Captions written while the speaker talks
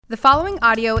The following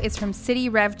audio is from City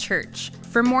Rev Church.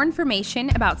 For more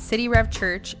information about City Rev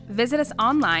Church, visit us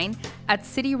online at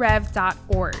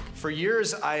cityrev.org. For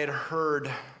years, I had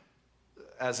heard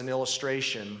as an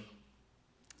illustration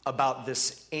about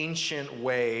this ancient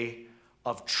way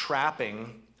of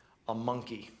trapping a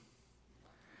monkey.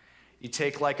 You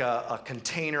take like a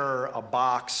container, a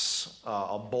box,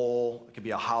 a bowl, it could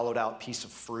be a hollowed out piece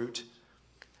of fruit,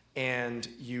 and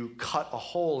you cut a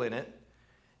hole in it,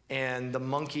 and the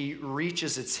monkey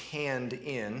reaches its hand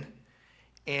in,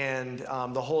 and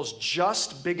the hole's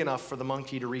just big enough for the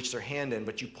monkey to reach their hand in,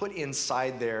 but you put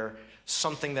inside there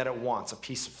something that it wants, a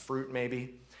piece of fruit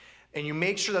maybe, and you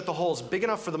make sure that the hole is big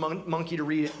enough for the monkey to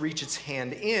reach its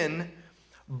hand in,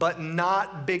 but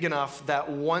not big enough that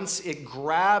once it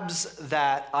grabs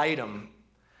that item,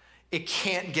 it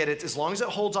can't get it, as long as it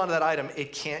holds onto that item,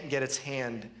 it can't get its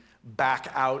hand back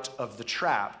out of the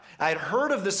trap. I had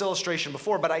heard of this illustration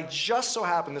before, but I just so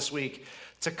happened this week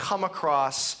to come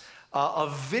across a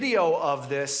video of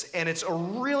this, and it's a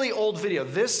really old video.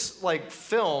 This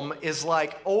film is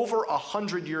over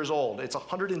 100 years old. It's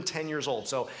 110 years old.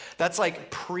 So that's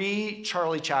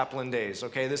pre-Charlie Chaplin days,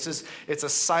 okay? It's a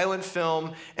silent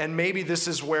film, and maybe this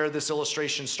is where this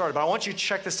illustration started. But I want you to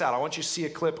check this out. I want you to see a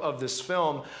clip of this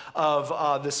film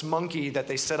of this monkey that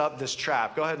they set up this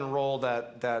trap. Go ahead and roll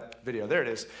that video. There it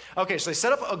is. Okay, so they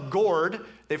set up a gourd.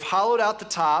 They've hollowed out the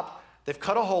top. They've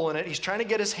cut a hole in it. He's trying to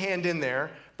get his hand in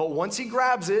there. But once he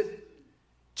grabs it,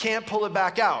 can't pull it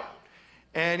back out.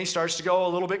 And he starts to go a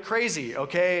little bit crazy,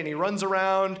 okay? And he runs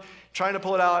around trying to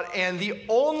pull it out. And the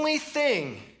only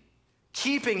thing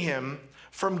keeping him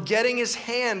from getting his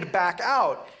hand back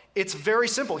out, it's very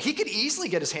simple. He could easily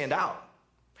get his hand out.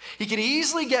 He could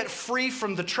easily get free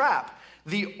from the trap.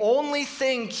 The only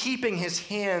thing keeping his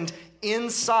hand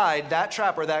inside that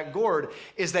trap or that gourd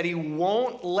is that he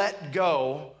won't let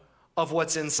go of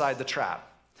what's inside the trap.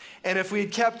 And if we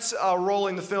had kept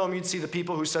rolling the film, you'd see the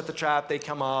people who set the trap, they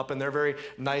come up and they're very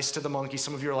nice to the monkey.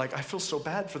 Some of you are like, I feel so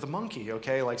bad for the monkey,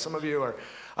 okay? Some of you are,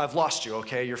 I've lost you,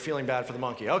 okay? You're feeling bad for the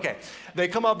monkey. Okay, they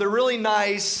come up, they're really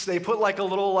nice. They put a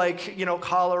little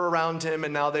collar around him,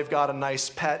 and now they've got a nice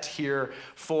pet here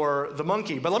for the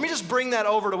monkey. But let me just bring that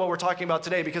over to what we're talking about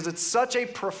today, because it's such a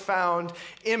profound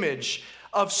image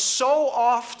of so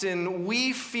often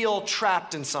we feel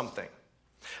trapped in something.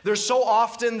 There's so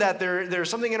often that there's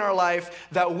something in our life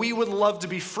that we would love to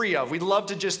be free of. We'd love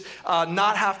to just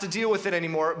not have to deal with it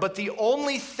anymore. But the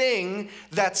only thing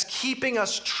that's keeping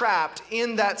us trapped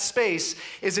in that space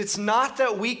is it's not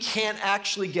that we can't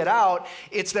actually get out.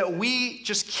 It's that we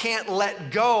just can't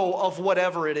let go of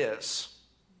whatever it is.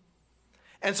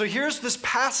 And so here's this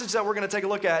passage that we're going to take a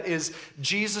look at is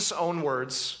Jesus' own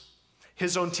words,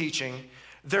 his own teaching.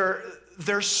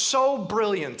 They're so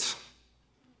brilliant.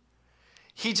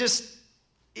 You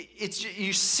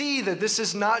see that this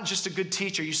is not just a good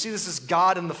teacher. You see this is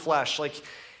God in the flesh.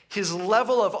 His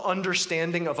level of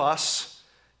understanding of us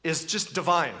is just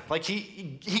divine.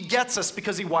 He gets us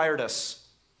because he wired us.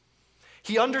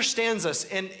 He understands us,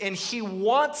 and he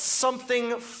wants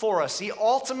something for us. He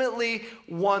ultimately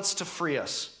wants to free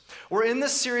us. We're in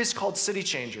this series called City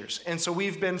Changers, and so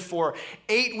we've been for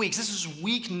 8 weeks. This is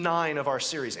week 9 of our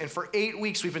series, and for 8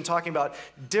 weeks we've been talking about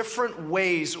different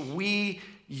ways we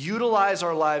utilize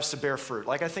our lives to bear fruit.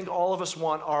 I think all of us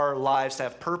want our lives to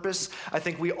have purpose. I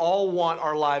think we all want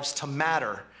our lives to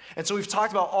matter. And so we've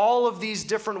talked about all of these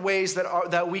different ways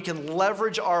that we can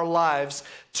leverage our lives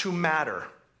to matter.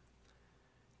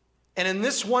 And in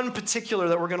this one particular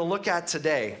that we're going to look at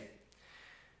today,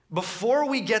 before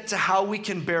we get to how we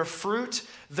can bear fruit,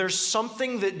 there's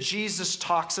something that Jesus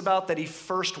talks about that he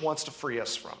first wants to free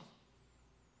us from.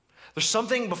 There's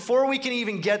something before we can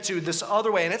even get to this other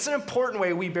way, and it's an important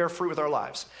way we bear fruit with our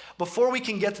lives. Before we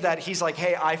can get to that, he's like,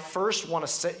 hey, I first want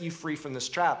to set you free from this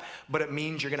trap, but it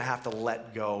means you're going to have to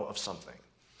let go of something.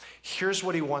 Here's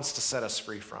what he wants to set us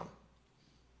free from.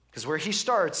 Because where he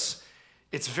starts,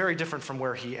 it's very different from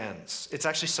where he ends. It's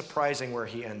actually surprising where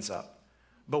he ends up.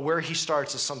 But where he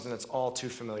starts is something that's all too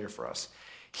familiar for us.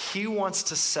 He wants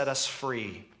to set us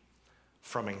free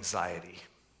from anxiety.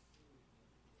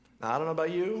 Now, I don't know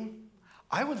about you.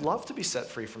 I would love to be set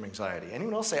free from anxiety.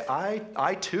 Anyone else say,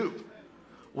 I too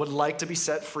would like to be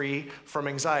set free from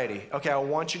anxiety. Okay, I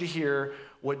want you to hear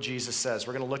what Jesus says.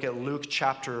 We're going to look at Luke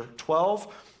chapter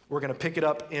 12. We're going to pick it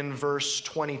up in verse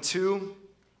 22.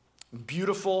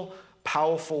 Beautiful,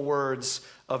 powerful words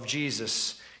of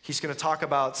Jesus. He's going to talk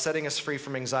about setting us free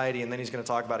from anxiety, and then he's going to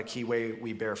talk about a key way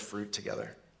we bear fruit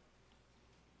together.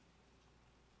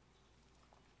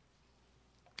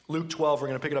 Luke 12, we're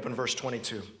going to pick it up in verse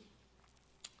 22.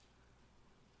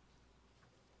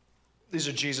 These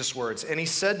are Jesus' words. And he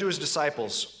said to his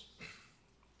disciples,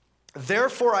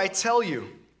 "Therefore I tell you,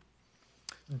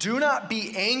 do not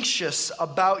be anxious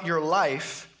about your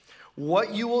life,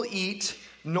 what you will eat,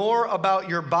 nor about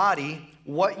your body,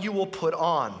 what you will put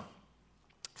on.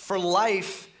 For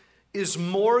life is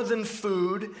more than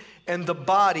food, and the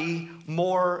body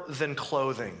more than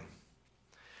clothing."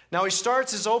 Now he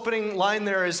starts his opening line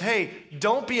there is, hey,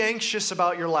 don't be anxious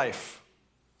about your life.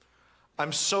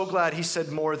 I'm so glad he said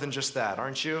more than just that,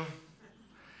 aren't you?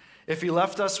 If he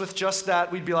left us with just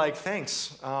that, we'd be like,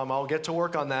 thanks, I'll get to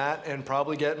work on that and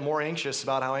probably get more anxious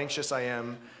about how anxious I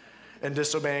am and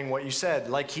disobeying what you said.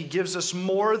 Like, he gives us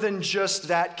more than just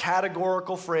that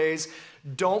categorical phrase,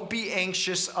 don't be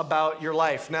anxious about your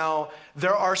life. Now,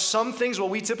 there are some things, what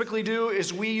we typically do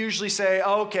is we usually say,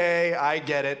 okay, I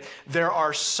get it. There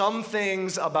are some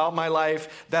things about my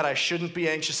life that I shouldn't be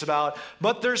anxious about,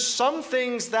 but there's some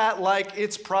things that, like,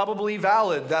 it's probably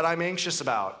valid that I'm anxious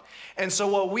about. And so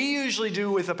what we usually do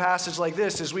with a passage like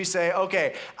this is we say,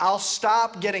 okay, I'll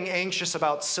stop getting anxious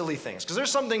about silly things. Because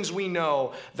there's some things we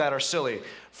know that are silly.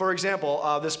 For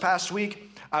example, this past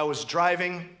week, I was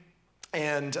driving,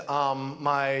 and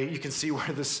you can see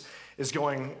where this is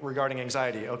going regarding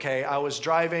anxiety, okay? I was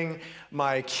driving,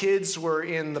 my kids were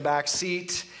in the back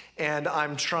seat, and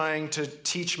I'm trying to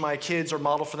teach my kids or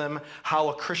model for them how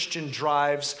a Christian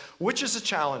drives, which is a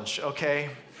challenge, okay?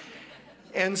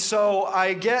 And so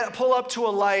I pull up to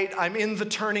a light. I'm in the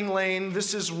turning lane.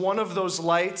 This is one of those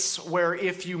lights where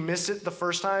if you miss it the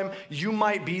first time, you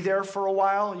might be there for a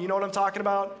while. You know what I'm talking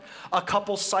about? A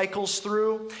couple cycles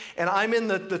through. And I'm in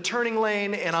the turning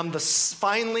lane, and I'm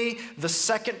finally the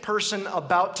second person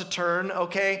about to turn,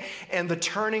 okay? And the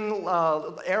turning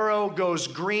arrow goes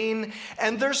green.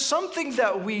 And there's something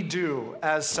that we do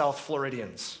as South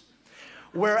Floridians,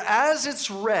 where as it's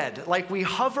red, like we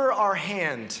hover our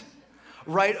hand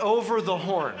right over the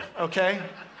horn, okay?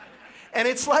 And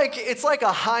it's like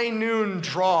a high noon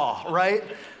draw, right?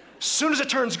 As soon as it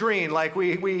turns green, like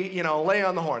we lay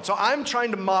on the horn. So I'm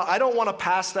trying to, I don't want to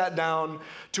pass that down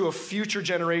to a future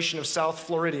generation of South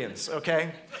Floridians,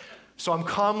 okay? So I'm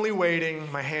calmly waiting,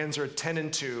 my hands are 10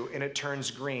 and 2, and it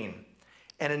turns green.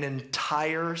 And an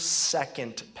entire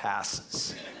second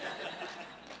passes.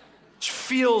 Which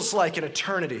feels like an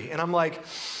eternity. And I'm like,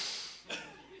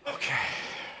 okay.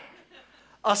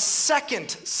 A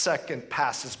second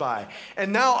passes by,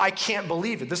 and now I can't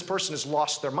believe it. This person has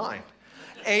lost their mind.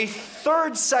 A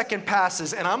third second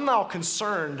passes, and I'm now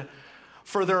concerned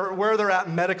for where they're at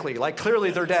medically. Like,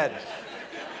 clearly they're dead.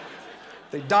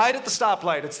 They died at the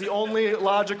stoplight. It's the only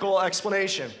logical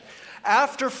explanation.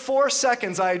 After 4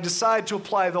 seconds, I decide to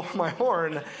apply my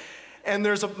horn, and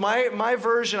there's my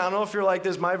version, I don't know if you're like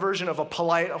this, my version of a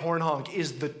polite horn honk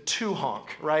is the 2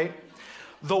 honk, right?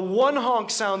 The 1 honk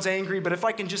sounds angry, but if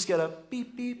I can just get a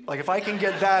beep, beep, like if I can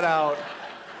get that out,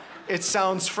 it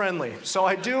sounds friendly. So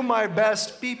I do my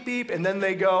best, beep, beep, and then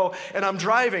they go, and I'm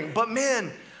driving. But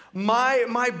man,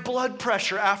 my blood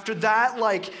pressure after that,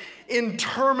 like,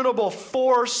 interminable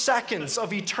 4 seconds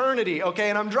of eternity, okay?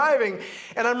 And I'm driving,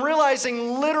 and I'm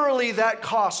realizing literally that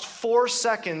cost 4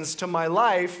 seconds to my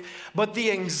life, but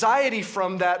the anxiety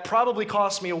from that probably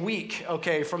cost me a week,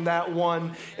 okay, from that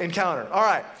one encounter. All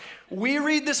right. We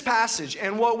read this passage,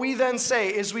 and what we then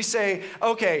say is we say,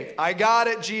 okay, I got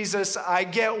it, Jesus. I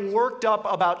get worked up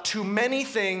about too many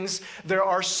things. There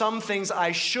are some things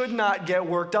I should not get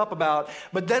worked up about.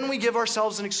 But then we give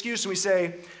ourselves an excuse, and we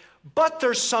say, but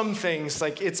there's some things,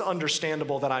 like, it's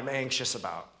understandable that I'm anxious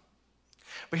about.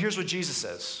 But here's what Jesus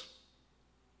says.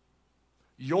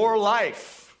 Your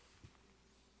life.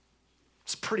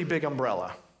 It's a pretty big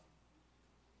umbrella.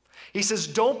 He says,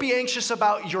 don't be anxious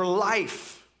about your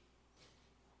life.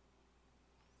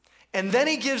 And then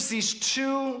he gives these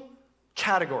 2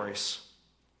 categories.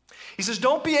 He says,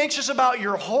 don't be anxious about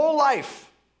your whole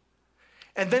life.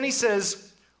 And then he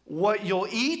says, what you'll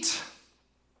eat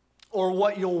or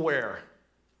what you'll wear.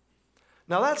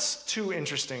 Now that's 2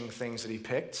 interesting things that he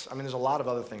picked. I mean, there's a lot of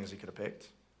other things he could have picked.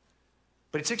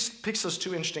 But he picks those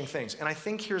 2 interesting things. And I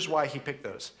think here's why he picked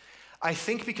those. I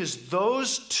think because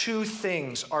those 2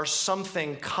 things are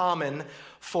something common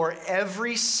for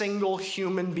every single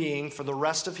human being for the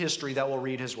rest of history that will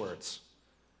read his words.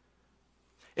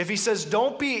 If he says,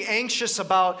 don't be anxious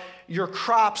about your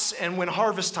crops and when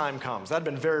harvest time comes, that'd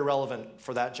been very relevant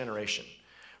for that generation.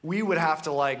 We would have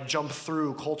to jump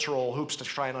through cultural hoops to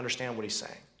try and understand what he's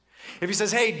saying. If he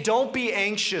says, hey, don't be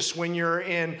anxious when you're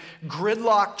in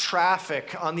gridlock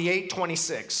traffic on the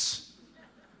 826,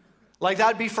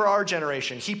 that'd be for our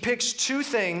generation. He picks 2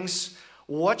 things,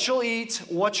 What you'll eat,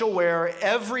 what you'll wear,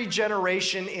 every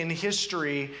generation in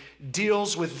history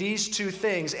deals with these two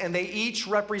things, and they each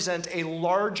represent a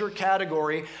larger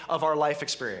category of our life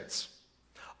experience.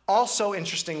 Also,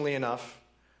 interestingly enough,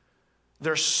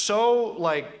 they're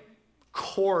so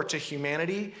core to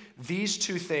humanity. These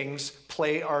two things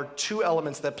are two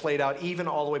elements that played out even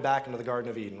all the way back into the Garden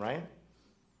of Eden, right?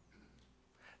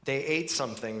 They ate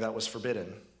something that was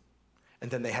forbidden, and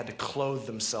then they had to clothe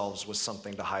themselves with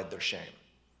something to hide their shame.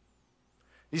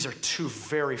 These are two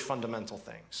very fundamental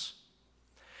things.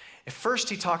 At first,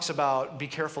 he talks about be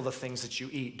careful the things that you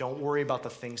eat. Don't worry about the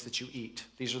things that you eat.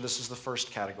 This is the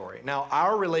first category. Now,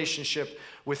 our relationship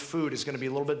with food is going to be a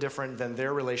little bit different than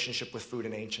their relationship with food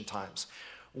in ancient times.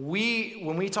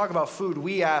 When we talk about food,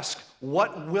 we ask,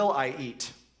 what will I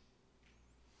eat?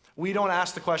 We don't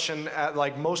ask the question,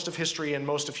 like most of history and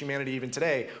most of humanity even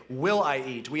today, will I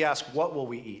eat? We ask, what will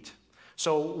we eat?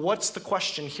 So what's the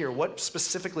question here? What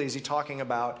specifically is he talking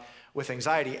about with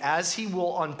anxiety? As he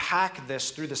will unpack this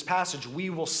through this passage,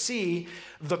 we will see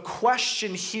the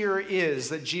question here is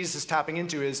that Jesus is tapping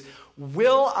into is,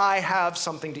 will I have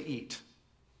something to eat?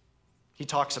 He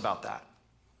talks about that.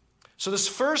 So this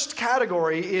first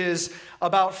category is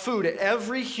about food.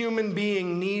 Every human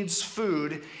being needs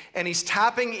food, and he's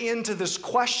tapping into this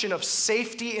question of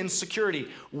safety and security.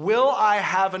 Will I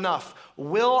have enough?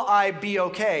 Will I be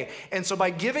okay? And so by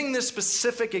giving this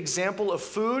specific example of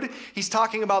food, he's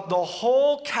talking about the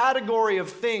whole category of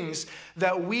things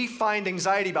that we find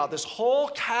anxiety about, this whole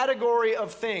category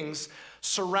of things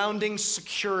surrounding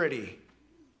security.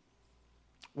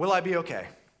 Will I be okay?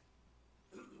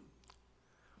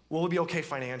 Will we be okay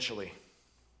financially?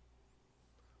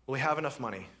 Will we have enough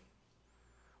money?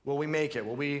 Will we make it?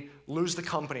 Will we lose the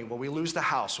company? Will we lose the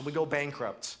house? Will we go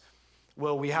bankrupt?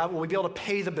 Will we be able to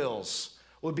pay the bills?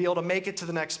 Will we be able to make it to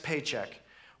the next paycheck?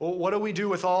 Well, what do we do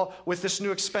with this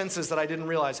new expenses that I didn't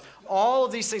realize? All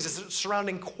of these things is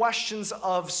surrounding questions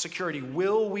of security.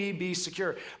 Will we be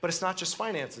secure? But it's not just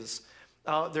finances.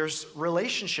 There's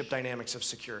relationship dynamics of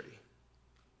security.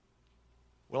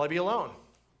 Will I be alone?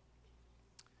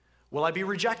 Will I be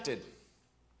rejected?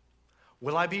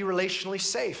 Will I be relationally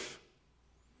safe?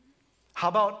 How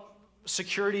about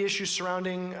security issues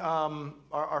surrounding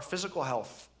our physical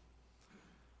health?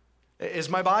 Is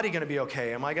my body going to be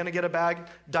okay? Am I going to get a bad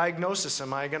diagnosis?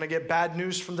 Am I going to get bad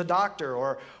news from the doctor?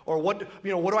 Or what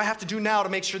do I have to do now to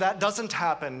make sure that doesn't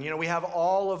happen? We have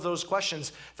all of those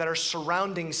questions that are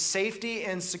surrounding safety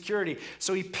and security.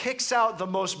 So he picks out the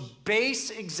most base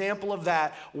example of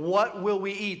that. What will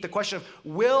we eat? The question of,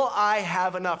 will I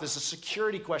have enough? Is a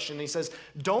security question. And he says,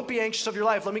 don't be anxious of your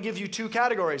life. Let me give you two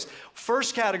categories.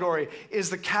 First category is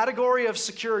the category of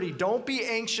security. Don't be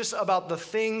anxious about the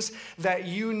things that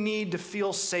you need to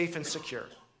feel safe and secure.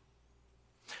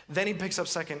 Then he picks up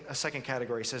a second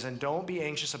category. He says, and don't be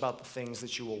anxious about the things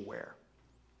that you will wear.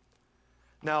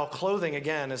 Now, clothing,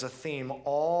 again, is a theme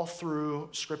all through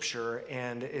Scripture,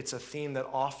 and it's a theme that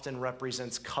often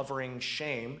represents covering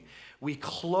shame. We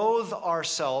clothe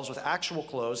ourselves with actual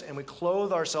clothes, and we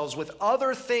clothe ourselves with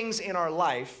other things in our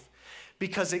life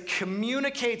because it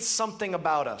communicates something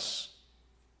about us.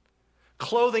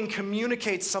 Clothing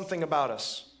communicates something about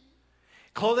us.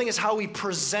 Clothing is how we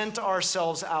present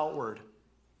ourselves outward.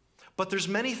 But there's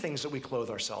many things that we clothe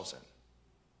ourselves in.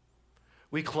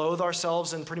 We clothe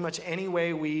ourselves in pretty much any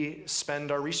way we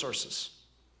spend our resources.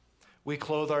 We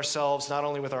clothe ourselves not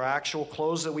only with our actual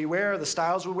clothes that we wear, the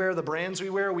styles we wear, the brands we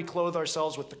wear, we clothe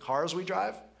ourselves with the cars we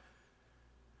drive.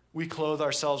 We clothe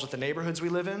ourselves with the neighborhoods we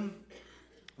live in.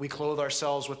 We clothe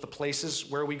ourselves with the places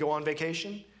where we go on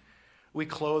vacation. We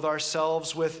clothe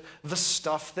ourselves with the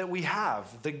stuff that we have,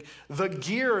 the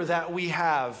gear that we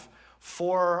have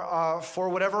for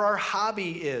whatever our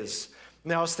hobby is.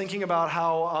 Now, I was thinking about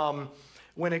how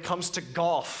when it comes to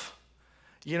golf,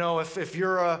 if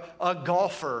you're a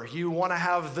golfer, you want to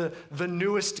have the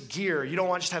newest gear. You don't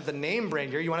want to just have the name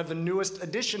brand gear. You want to have the newest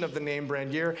edition of the name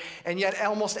brand gear. And yet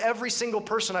almost every single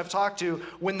person I've talked to,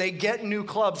 when they get new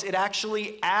clubs, it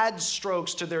actually adds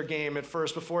strokes to their game at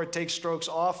first before it takes strokes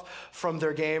off from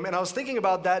their game. And I was thinking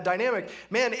about that dynamic.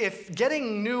 Man, if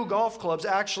getting new golf clubs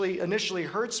actually initially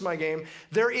hurts my game,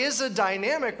 there is a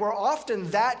dynamic where often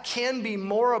that can be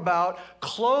more about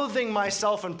clothing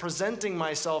myself and presenting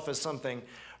myself as something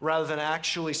rather than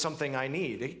actually something I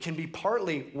need. It can be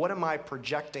partly, what am I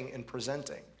projecting and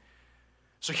presenting?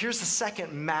 So here's the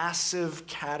second massive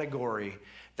category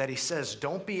that he says,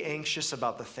 don't be anxious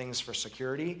about the things for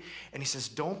security. And he says,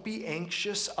 don't be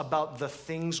anxious about the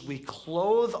things we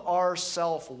clothe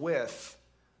ourselves with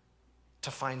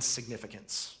to find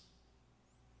significance.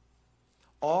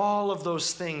 All of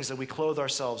those things that we clothe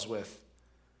ourselves with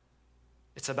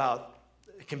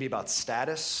It can be about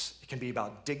status, it can be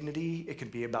about dignity, it can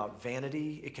be about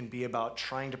vanity, it can be about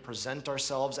trying to present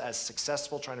ourselves as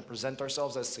successful, trying to present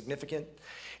ourselves as significant.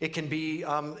 It can be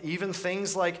even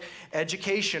things like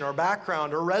education or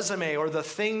background or resume, or the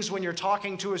things when you're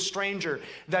talking to a stranger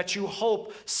that you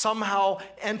hope somehow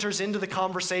enters into the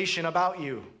conversation about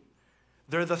you.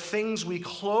 They're the things we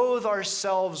clothe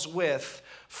ourselves with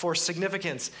for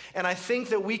significance. And I think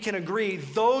that we can agree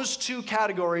those two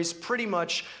categories pretty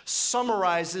much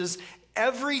summarizes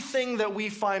everything that we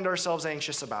find ourselves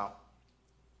anxious about.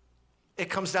 It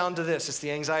comes down to this. It's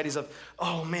the anxieties of,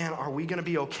 oh man, are we going to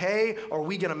be okay? Are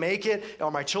we going to make it?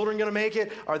 Are my children going to make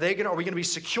it? Are we going to be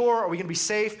secure? Are we going to be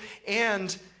safe?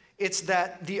 And it's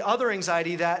that the other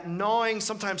anxiety, that gnawing,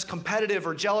 sometimes competitive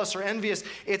or jealous or envious,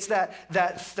 it's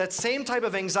that same type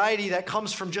of anxiety that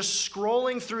comes from just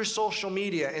scrolling through social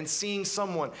media and seeing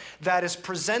someone that is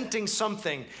presenting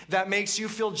something that makes you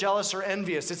feel jealous or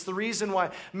envious. It's the reason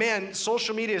why, man,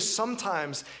 social media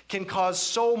sometimes can cause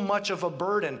so much of a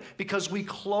burden because we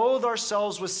clothe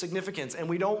ourselves with significance and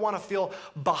we don't want to feel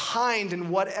behind in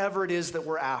whatever it is that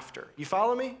we're after. You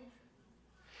follow me?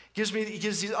 He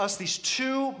gives us these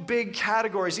two big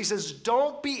categories. He says,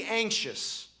 don't be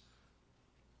anxious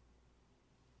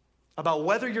about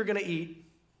whether you're going to eat,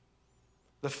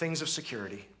 the things of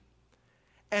security.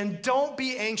 And don't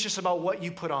be anxious about what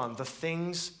you put on, the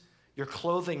things you're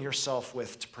clothing yourself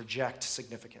with to project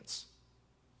significance.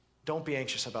 Don't be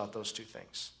anxious about those two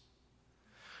things.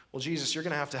 Well, Jesus, you're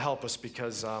going to have to help us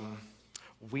because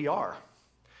we are.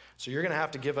 So you're going to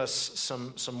have to give us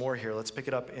some more here. Let's pick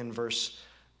it up in verse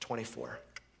 24.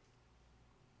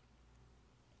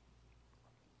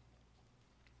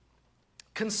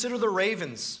 Consider the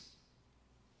ravens.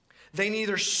 They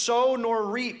neither sow nor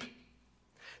reap.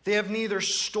 They have neither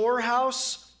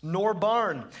storehouse nor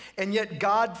barn, and yet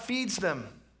God feeds them.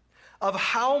 Of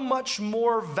how much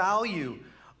more value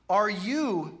are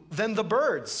you than the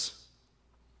birds?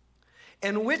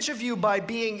 And which of you, by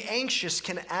being anxious,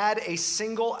 can add a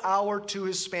single hour to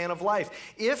his span of life?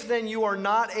 If then you are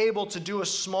not able to do a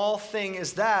small thing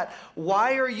as that,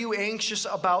 why are you anxious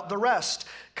about the rest?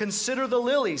 Consider the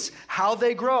lilies, how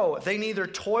they grow. They neither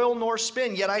toil nor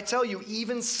spin. Yet I tell you,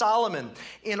 even Solomon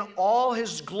in all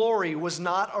his glory was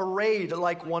not arrayed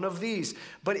like one of these.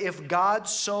 But if God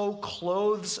so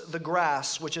clothes the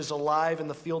grass, which is alive in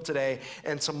the field today,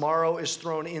 and tomorrow is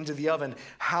thrown into the oven,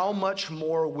 how much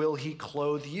more will he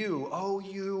clothe you, O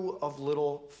you of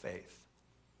little faith?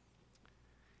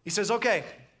 He says, okay,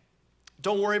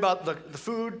 don't worry about the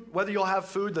food, whether you'll have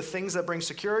food, the things that bring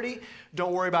security.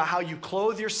 Don't worry about how you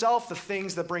clothe yourself, the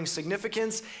things that bring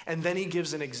significance. And then he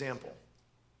gives an example.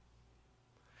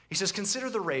 He says,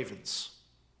 consider the ravens.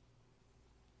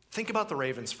 Think about the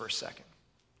ravens for a second.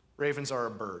 Ravens are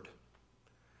a bird.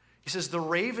 He says, the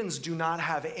ravens do not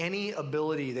have any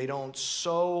ability. They don't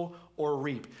sow or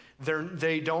reap.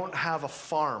 They don't have a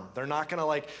farm. They're not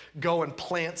going to go and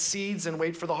plant seeds and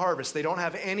wait for the harvest. They don't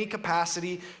have any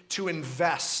capacity to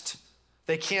invest.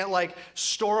 They can't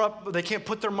store up, they can't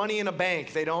put their money in a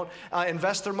bank. They don't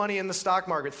invest their money in the stock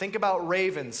market. Think about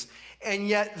ravens. And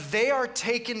yet they are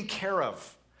taken care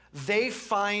of. They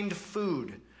find food.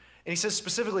 And he says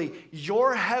specifically,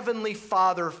 your heavenly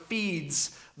Father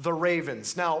feeds the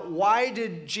ravens. Now, why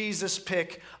did Jesus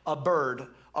pick a bird,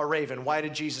 a raven? Why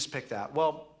did Jesus pick that?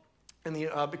 Well,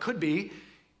 it could be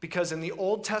because in the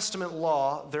Old Testament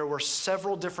law, there were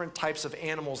several different types of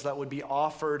animals that would be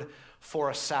offered for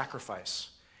a sacrifice.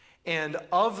 And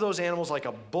of those animals, like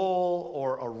a bull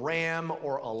or a ram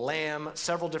or a lamb,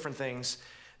 several different things,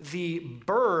 the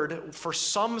bird, for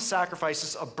some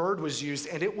sacrifices, a bird was used,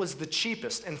 and it was the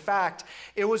cheapest. In fact,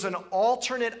 it was an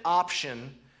alternate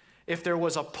option. If there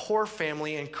was a poor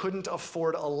family and couldn't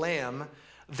afford a lamb,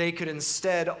 they could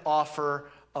instead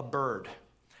offer a bird.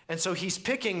 And so he's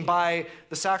picking, by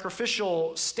the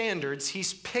sacrificial standards,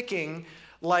 he's picking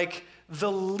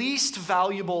the least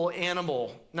valuable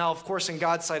animal. Now, of course, in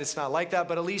God's sight, it's not like that,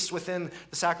 but at least within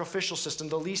the sacrificial system,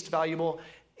 the least valuable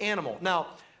animal. Now,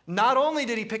 not only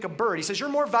did he pick a bird, he says, you're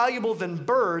more valuable than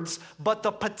birds, but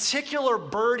the particular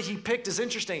bird he picked is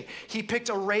interesting. He picked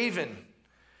a raven.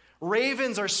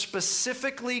 Ravens are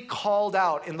specifically called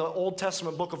out in the Old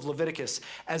Testament book of Leviticus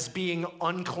as being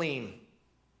unclean.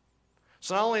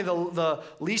 So not only the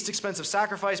least expensive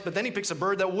sacrifice, but then he picks a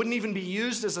bird that wouldn't even be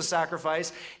used as a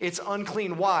sacrifice. It's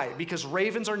unclean. Why? Because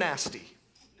ravens are nasty.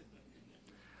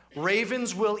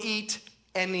 Ravens will eat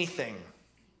anything.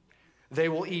 They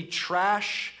will eat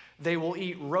trash. They will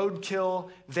eat roadkill.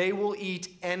 They will eat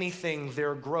anything.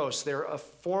 They're gross. They're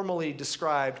formally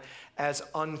described as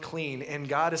unclean. And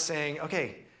God is saying,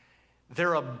 okay,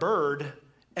 they're a bird,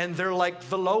 and they're like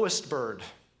the lowest bird,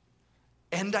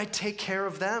 and I take care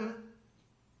of them.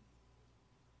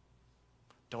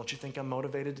 Don't you think I'm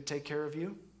motivated to take care of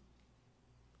you?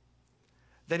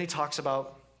 Then he talks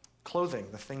about clothing,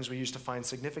 the things we use to find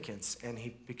significance, and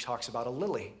he talks about a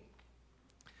lily.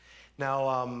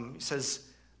 Now, he says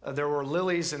there were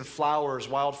lilies and flowers,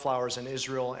 wildflowers in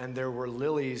Israel, and there were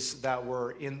lilies that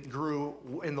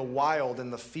grew in the wild,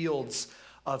 in the fields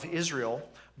of Israel.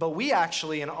 But we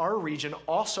actually, in our region,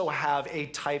 also have a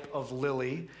type of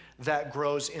lily that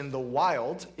grows in the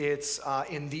wild. It's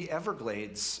in the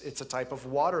Everglades. It's a type of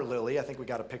water lily. I think we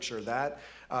got a picture of that.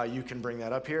 You can bring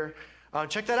that up here.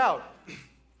 Check that out.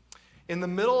 In the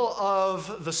middle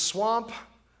of the swamp,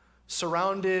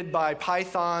 surrounded by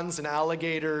pythons and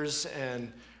alligators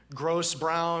and gross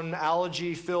brown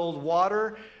algae-filled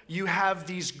water, you have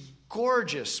these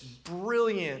gorgeous,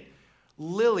 brilliant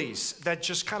lilies that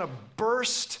just kind of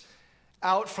burst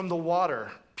out from the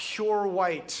water, pure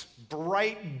white,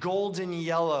 bright golden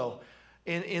yellow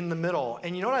in the middle.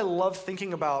 And you know what I love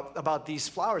thinking about these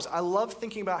flowers? I love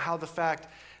thinking about how the fact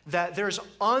that there's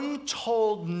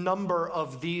untold number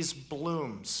of these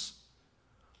blooms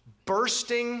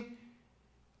bursting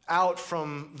out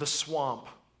from the swamp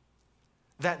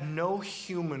that no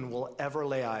human will ever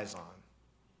lay eyes on.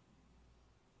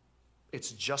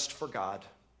 It's just for God,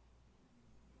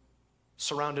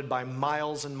 surrounded by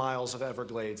miles and miles of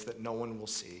Everglades that no one will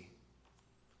see.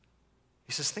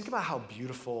 He says, think about how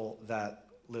beautiful that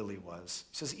lily was.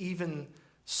 He says, even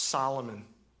Solomon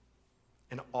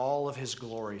in all of his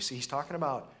glory. See, he's talking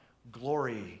about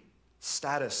glory,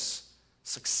 status,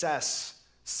 success,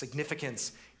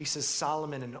 significance. He says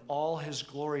Solomon in all his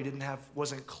glory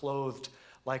wasn't clothed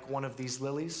like one of these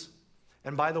lilies.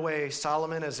 And by the way,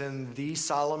 Solomon, as in the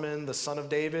Solomon, the son of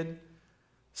David,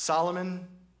 Solomon,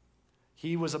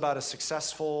 he was about as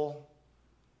successful,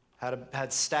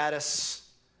 had status,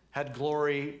 had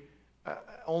glory,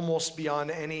 almost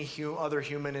beyond any other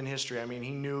human in history. I mean,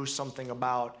 he knew something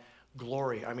about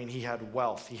glory. I mean, he had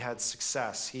wealth, he had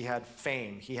success, he had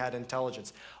fame, he had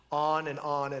intelligence. On and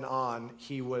on and on,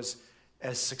 he was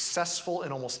as successful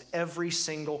in almost every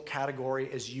single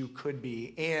category as you could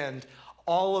be, and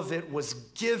all of it was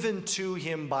given to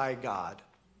him by God.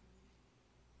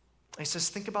 He says,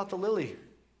 think about the lily.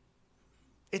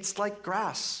 It's like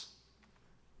grass.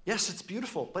 Yes, it's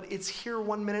beautiful, but it's here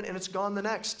 1 minute and it's gone the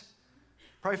next.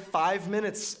 Probably 5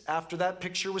 minutes after that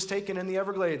picture was taken in the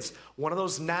Everglades, one of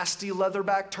those nasty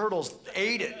leatherback turtles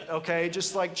ate it, okay?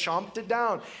 Just like chomped it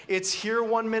down. It's here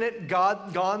 1 minute,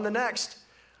 gone the next.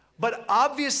 But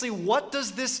obviously, what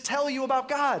does this tell you about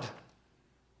God?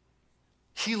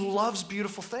 He loves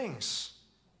beautiful things.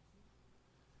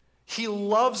 He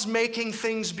loves making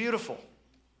things beautiful.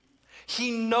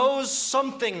 He knows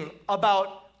something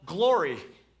about glory.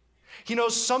 He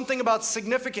knows something about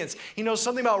significance. He knows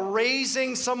something about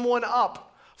raising someone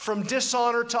up from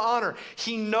dishonor to honor.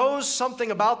 He knows something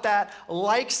about that,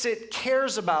 likes it,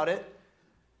 cares about it,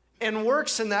 and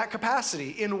works in that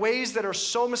capacity in ways that are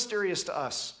so mysterious to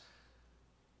us.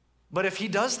 But if he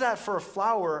does that for a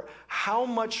flower, how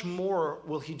much more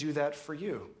will he do that for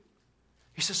you?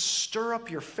 He says, stir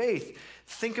up your faith.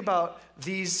 Think about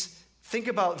these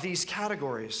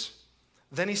categories.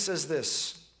 Then he says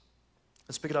this.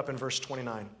 Let's pick it up in verse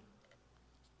 29.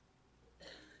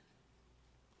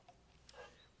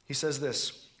 He says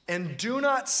this, and do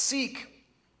not seek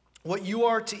what you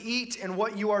are to eat and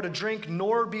what you are to drink,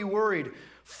 nor be worried.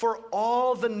 For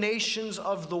all the nations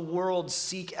of the world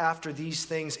seek after these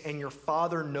things, and your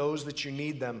Father knows that you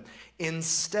need them.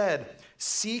 Instead,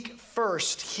 seek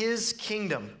first his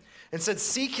kingdom. And said,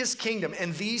 seek his kingdom,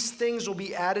 and these things will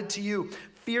be added to you.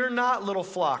 Fear not, little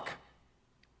flock,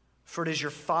 for it is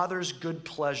your Father's good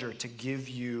pleasure to give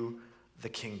you the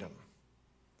kingdom.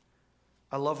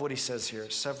 I love what he says here,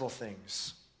 several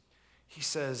things. He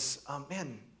says,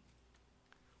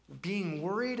 being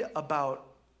worried about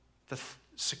the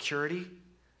security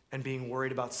and being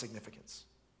worried about significance.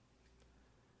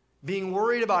 Being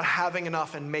worried about having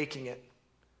enough and making it,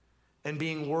 and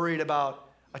being worried about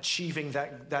achieving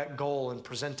that goal and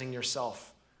presenting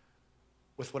yourself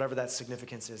with whatever that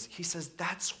significance is. He says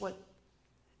that's what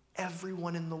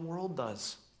everyone in the world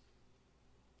does.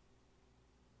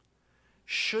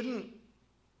 Shouldn't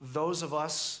those of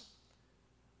us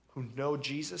who know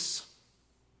Jesus,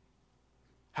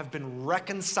 have been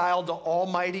reconciled to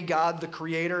Almighty God, the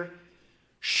Creator,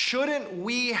 shouldn't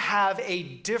we have a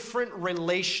different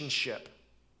relationship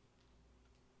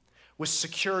with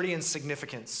security and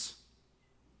significance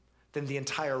than the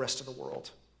entire rest of the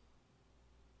world?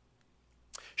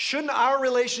 Shouldn't our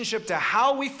relationship to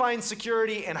how we find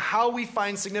security and how we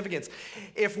find significance,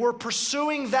 if we're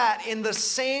pursuing that in the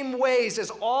same ways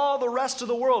as all the rest of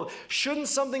the world, shouldn't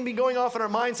something be going off in our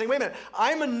mind saying, wait a minute,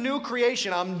 I'm a new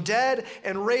creation, I'm dead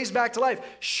and raised back to life.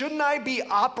 Shouldn't I be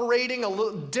operating a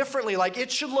little differently? Like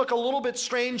it should look a little bit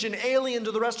strange and alien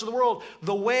to the rest of the world,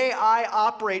 the way I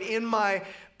operate in my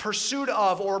pursuit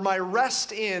of or my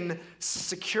rest in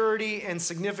security and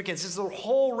significance. It's the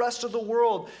whole rest of the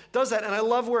world does that. And I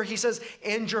love where he says,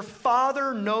 and your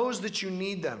Father knows that you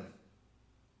need them.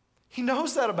 He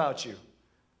knows that about you.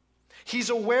 He's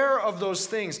aware of those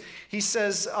things. He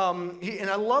says, and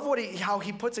I love how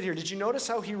he puts it here. Did you notice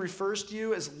how he refers to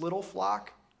you as little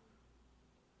flock?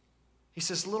 He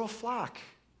says, little flock,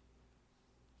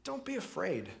 don't be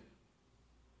afraid.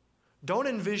 Don't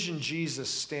envision Jesus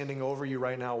standing over you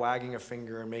right now, wagging a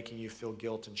finger and making you feel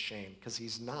guilt and shame, because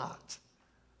he's not.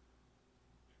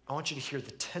 I want you to hear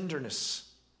the tenderness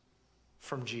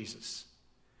from Jesus.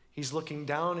 He's looking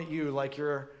down at you like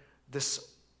you're this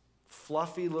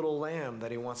fluffy little lamb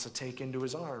that he wants to take into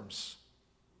his arms.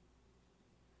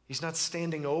 He's not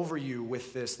standing over you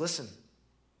with this, listen,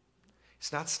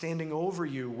 he's not standing over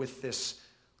you with this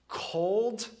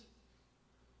cold,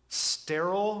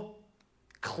 sterile,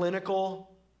 clinical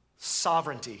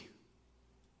sovereignty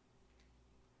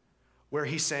where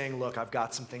he's saying, look, I've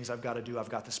got some things I've got to do. I've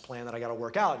got this plan that I got to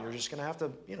work out. You're just going to have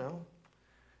to, you're going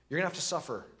to have to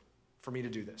suffer for me to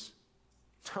do this.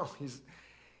 No,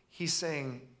 he's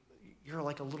saying, you're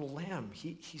like a little lamb.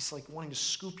 He's like wanting to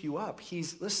scoop you up.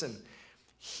 He's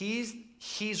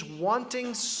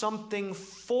wanting something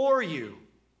for you,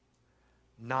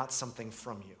 not something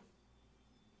from you.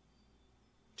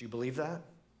 Do you believe that?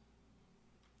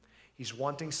 He's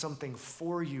wanting something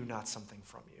for you, not something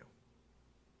from you.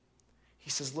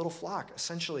 He says, little flock,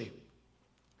 essentially,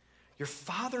 your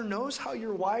Father knows how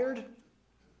you're wired.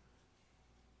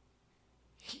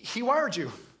 He wired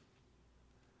you.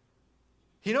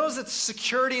 He knows that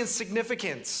security and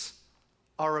significance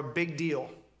are a big deal.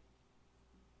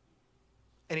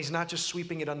 And he's not just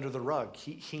sweeping it under the rug.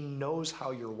 He knows how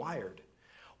you're wired.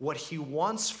 What he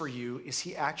wants for you is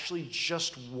he actually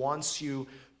just wants you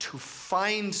to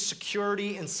find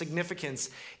security and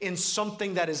significance in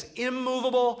something that is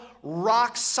immovable,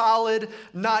 rock solid,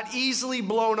 not easily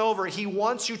blown over. He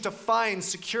wants you to find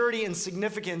security and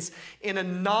significance in a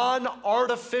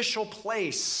non-artificial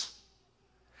place.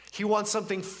 He wants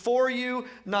something for you,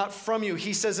 not from you.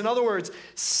 He says, in other words,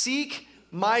 seek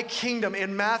my kingdom.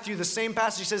 In Matthew, the same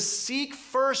passage, he says, seek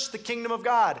first the kingdom of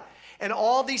God, and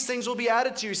all these things will be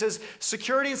added to you. He says,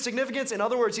 security and significance. In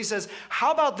other words, he says,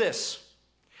 how about this?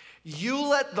 You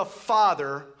let the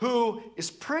Father, who is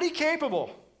pretty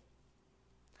capable,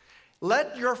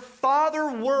 let your Father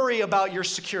worry about your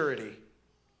security,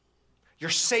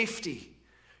 your safety,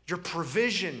 your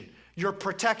provision, your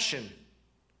protection.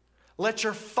 Let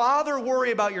your Father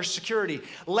worry about your security.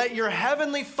 Let your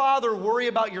heavenly Father worry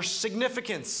about your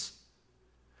significance.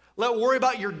 Worry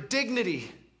about your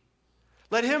dignity.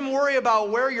 Let him worry about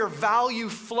where your value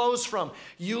flows from.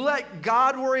 You let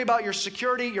God worry about your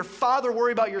security, your Father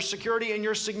worry about your security and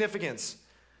your significance.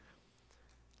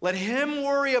 Let him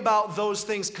worry about those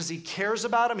things because he cares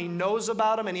about them, he knows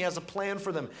about them, and he has a plan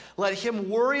for them. Let him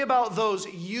worry about those.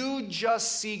 You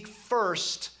just seek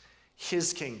first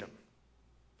his kingdom.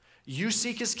 You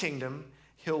seek his kingdom,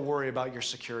 he'll worry about your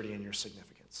security and your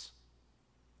significance.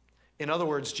 In other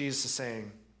words, Jesus is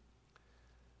saying,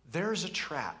 there's a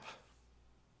trap.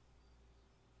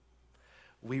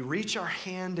 We reach our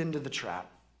hand into the trap,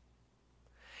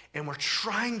 and we're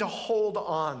trying to hold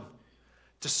on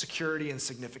to security and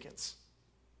significance.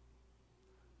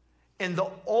 And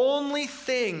the only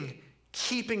thing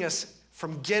keeping us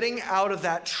from getting out of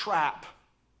that trap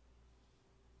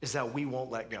is that we won't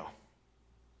let go.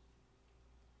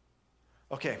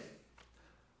 Okay,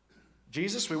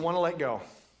 Jesus, we want to let go,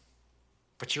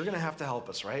 but you're going to have to help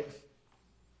us, right?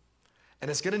 And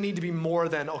it's going to need to be more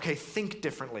than, okay, think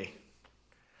differently.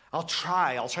 I'll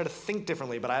try to think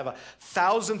differently, but I have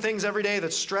 1,000 things every day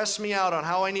that stress me out on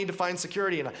how I need to find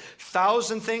security, and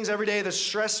 1,000 things every day that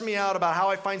stress me out about how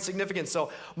I find significance.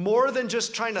 So more than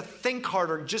just trying to think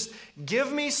harder, just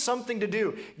give me something to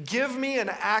do. Give me an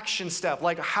action step.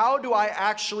 Like, how do I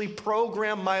actually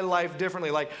program my life differently?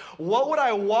 Like, what would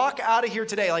I walk out of here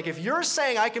today? Like, if you're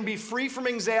saying I can be free from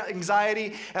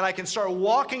anxiety and I can start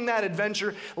walking that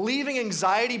adventure, leaving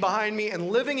anxiety behind me and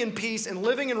living in peace and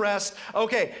living in rest,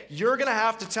 okay, you're going to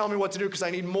have to tell me what to do because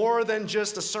I need more than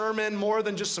just a sermon, more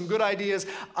than just some good ideas.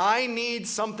 I need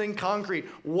something concrete.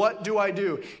 What do I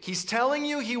do? He's telling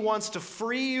you he wants to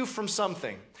free you from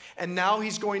something. And now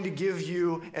he's going to give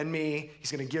you and me,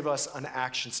 he's going to give us an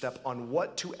action step on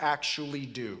what to actually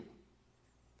do.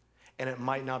 And it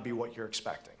might not be what you're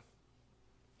expecting.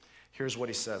 Here's what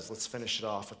he says. Let's finish it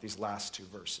off with these last two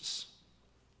verses.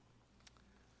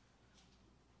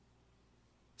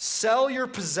 Sell your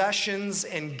possessions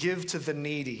and give to the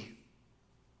needy.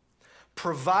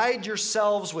 Provide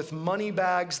yourselves with money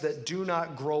bags that do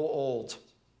not grow old,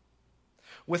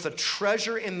 with a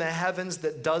treasure in the heavens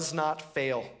that does not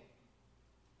fail,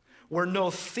 where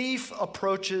no thief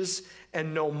approaches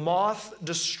and no moth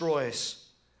destroys.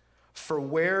 For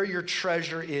where your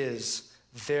treasure is,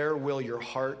 there will your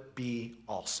heart be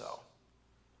also.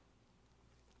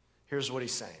 Here's what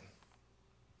he's saying.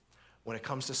 When it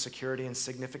comes to security and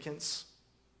significance,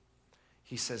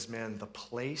 he says, man, the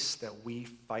place that we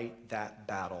fight that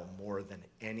battle more than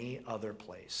any other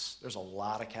place, there's a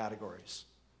lot of categories,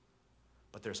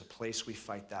 but there's a place we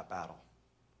fight that battle,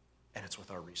 and it's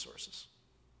with our resources.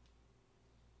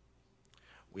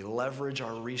 We leverage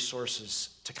our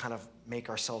resources to kind of make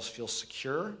ourselves feel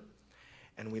secure,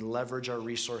 and we leverage our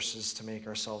resources to make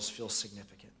ourselves feel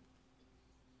significant.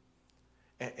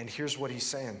 And here's what he's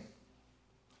saying.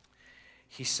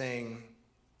 He's saying,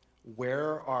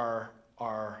 where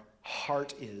our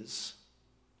heart is,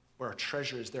 where our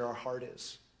treasure is, there our heart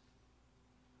is.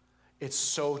 It's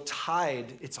so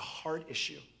tied, it's a heart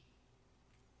issue.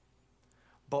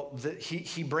 But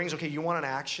he brings, okay, you want an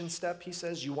action step, he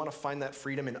says, you want to find that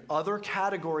freedom in other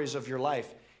categories of your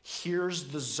life. Here's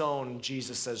the zone,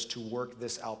 Jesus says, to work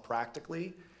this out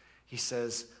practically. He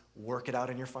says, work it out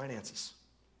in your finances.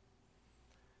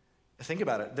 Think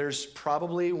about it. There's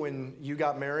probably, when you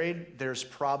got married, there's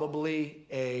probably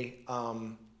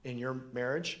in your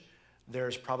marriage,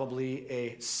 there's probably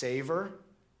a saver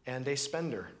and a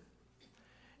spender.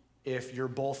 If you're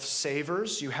both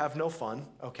savers, you have no fun,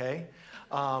 okay?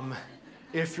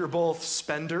 If you're both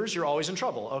spenders, you're always in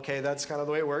trouble, okay? That's kind of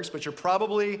the way it works, but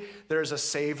there's a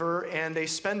saver and a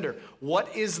spender.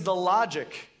 What is the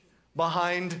logic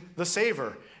behind the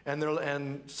saver?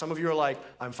 And some of you are like,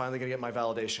 I'm finally going to get my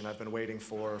validation I've been waiting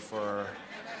for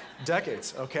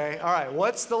decades, okay? All right,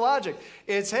 what's the logic?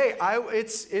 It's, hey,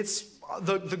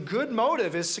 the good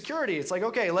motive is security. It's like,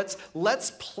 okay,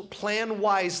 let's plan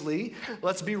wisely.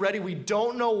 Let's be ready. We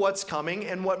don't know what's coming.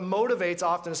 And what motivates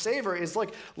often a saver is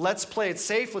like, let's play it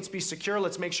safe. Let's be secure.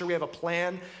 Let's make sure we have a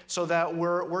plan so that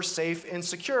we're safe and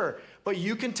secure. But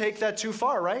you can take that too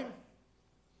far, right?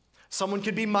 Someone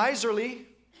could be miserly,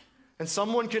 and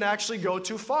someone can actually go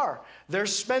too far. They're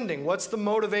spending. What's the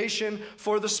motivation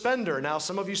for the spender? Now,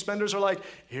 some of you spenders are like,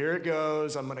 here it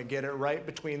goes. I'm going to get it right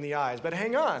between the eyes. But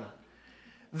hang on.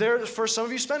 For some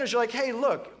of you spenders, you're like, hey,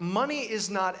 look, money is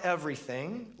not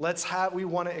everything. We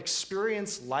want to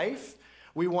experience life.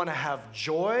 We want to have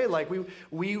joy. Like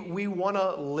we want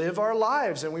to live our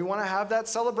lives, and we want to have that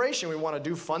celebration. We want to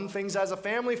do fun things as a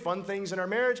family, fun things in our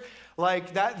marriage.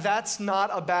 Like that's not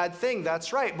a bad thing.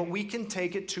 That's right. But we can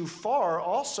take it too far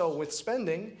also with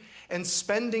spending, and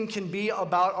spending can be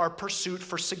about our pursuit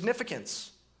for significance.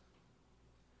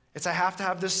 It's I have to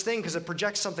have this thing because it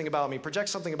projects something about me, projects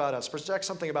something about us, projects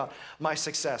something about my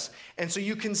success. And so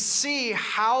you can see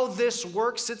how this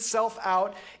works itself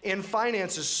out in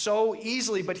finances so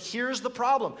easily. But here's the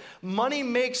problem. Money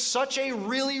makes such a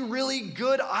really, really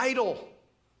good idol.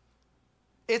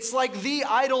 It's like the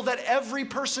idol that every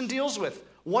person deals with,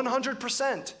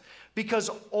 100%. Because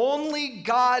only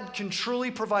God can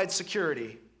truly provide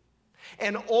security.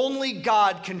 And only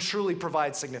God can truly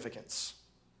provide significance.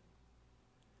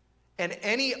 And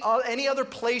any other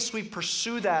place we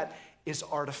pursue that is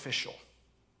artificial.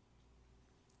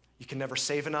 You can never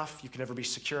save enough. You can never be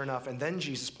secure enough. And then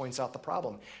Jesus points out the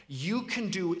problem. You can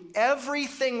do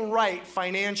everything right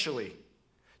financially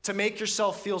to make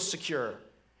yourself feel secure.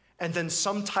 And then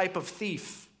some type of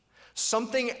thief,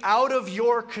 something out of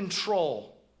your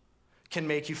control, can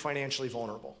make you financially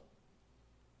vulnerable.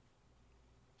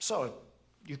 So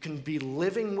you can be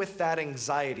living with that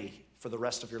anxiety for the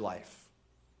rest of your life.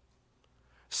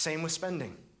 Same with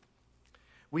spending.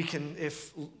 We can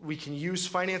use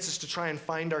finances to try and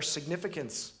find our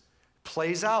significance.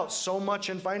 Plays out so much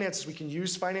in finances. We can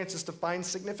use finances to find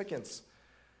significance.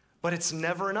 But it's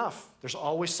never enough. There's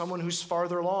always someone who's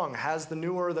farther along, has the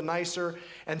newer, the nicer,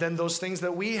 and then those things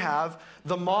that we have,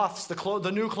 the moths,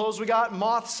 the new clothes we got,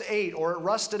 moths ate, or it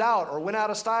rusted out, or went out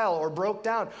of style, or broke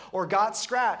down, or got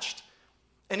scratched.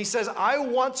 And he says, I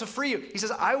want to free you. He says,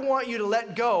 I want you to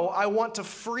let go. I want to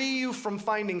free you from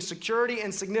finding security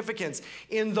and significance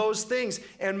in those things.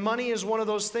 And money is one of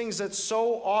those things that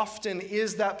so often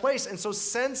is that place. And so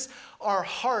since our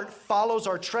heart follows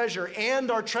our treasure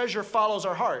and our treasure follows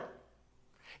our heart,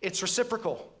 it's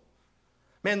reciprocal.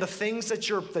 Man, the things that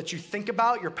you think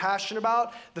about, you're passionate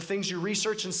about, the things you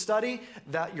research and study,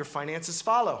 that your finances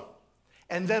follow.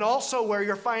 And then also where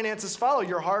your finances follow,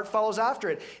 your heart follows after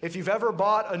it. If you've ever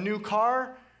bought a new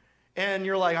car and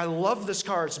you're like, I love this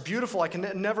car, it's beautiful, I can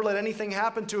never let anything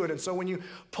happen to it. And so when you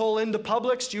pull into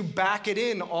Publix, you back it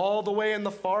in all the way in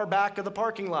the far back of the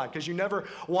parking lot because you never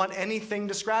want anything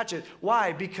to scratch it.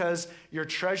 Why? Because your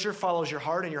treasure follows your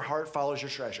heart and your heart follows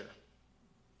your treasure.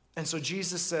 And so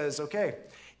Jesus says, okay,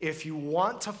 if you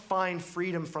want to find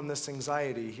freedom from this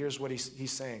anxiety, here's what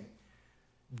he's saying.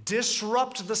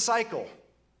 Disrupt the cycle.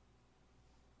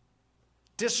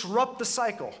 Disrupt the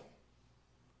cycle.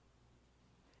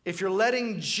 If you're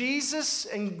letting Jesus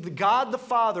and God the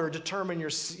Father determine your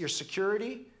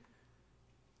security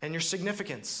and your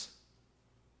significance,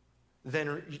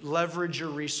 then leverage your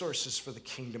resources for the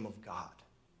kingdom of God.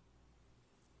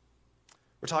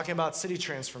 We're talking about city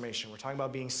transformation. We're talking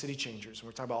about being city changers. And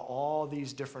we're talking about all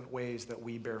these different ways that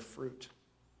we bear fruit.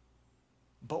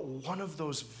 But one of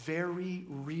those very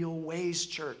real ways,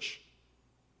 church,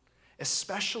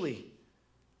 especially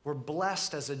we're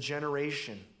blessed as a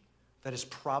generation that is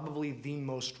probably the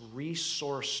most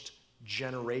resourced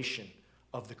generation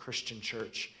of the Christian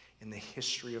church in the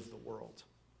history of the world.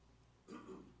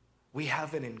 We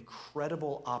have an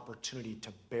incredible opportunity to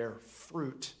bear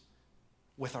fruit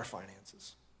with our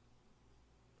finances.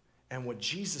 And what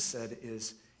Jesus said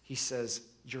is, he says,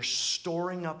 you're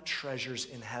storing up treasures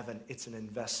in heaven. It's an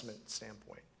investment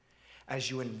standpoint. As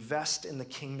you invest in the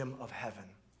kingdom of heaven.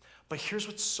 But here's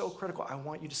what's so critical. I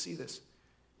want you to see this.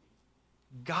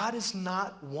 God is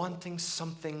not wanting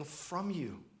something from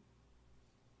you.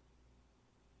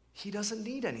 He doesn't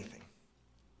need anything.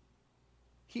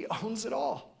 He owns it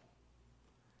all.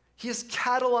 He has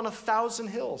cattle on 1,000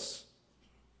 hills.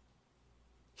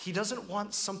 He doesn't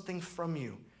want something from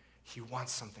you. He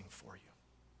wants something for you.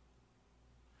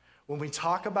 When we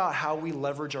talk about how we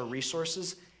leverage our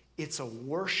resources, it's a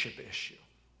worship issue.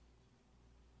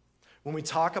 When we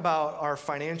talk about our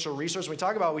financial resources, we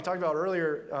talked about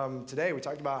earlier today, we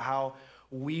talked about how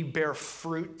we bear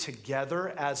fruit together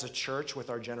as a church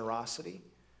with our generosity.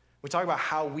 We talk about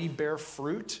how we bear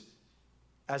fruit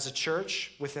as a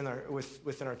church within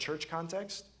our church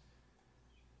context.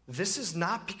 This is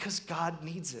not because God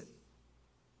needs it.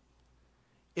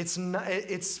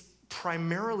 It's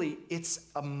primarily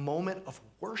a moment of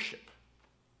worship.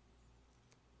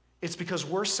 It's because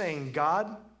we're saying,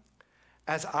 God,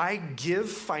 as I give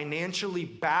financially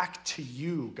back to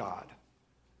you, God,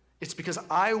 it's because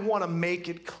I want to make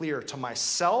it clear to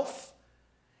myself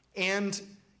and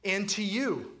to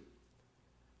you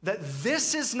that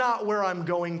this is not where I'm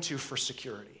going to for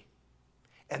security,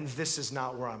 and this is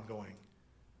not where I'm going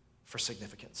for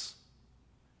significance.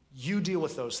 You deal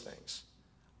with those things.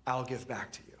 I'll give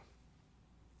back to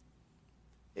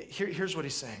you. Here's what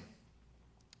he's saying.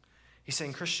 He's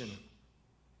saying, Christian,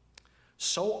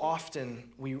 so often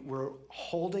we're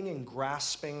holding and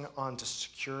grasping onto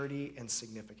security and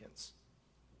significance.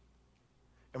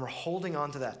 And we're holding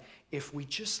on to that. If we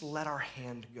just let our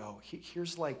hand go,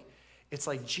 it's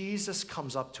like Jesus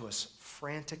comes up to us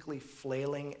frantically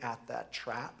flailing at that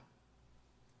trap.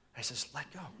 And he says,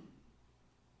 let go.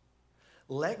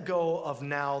 Let go of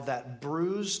now that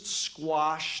bruised,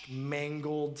 squashed,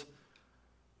 mangled,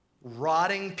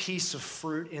 rotting piece of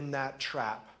fruit in that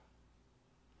trap.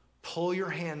 Pull your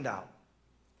hand out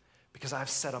because I've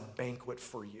set a banquet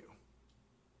for you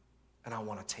and I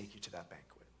want to take you to that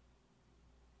banquet.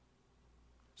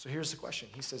 So here's the question.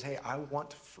 He says, hey, I want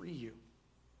to free you.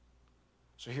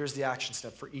 So here's the action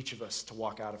step for each of us to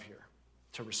walk out of here,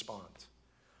 to respond.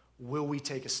 Will we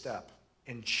take a step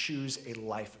and choose a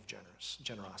life of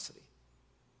generosity?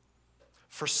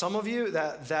 For some of you,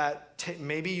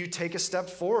 maybe you take a step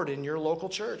forward in your local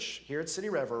church here at City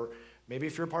Rev, or maybe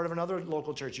if you're part of another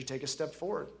local church, you take a step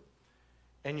forward.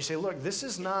 And you say, look, this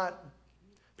is not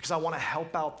because I want to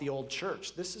help out the old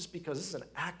church. This is because this is an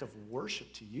act of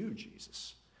worship to you,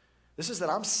 Jesus. This is that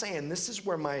I'm saying this is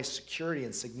where my security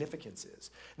and significance is.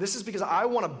 This is because I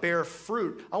want to bear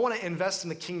fruit. I want to invest in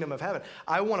the kingdom of heaven.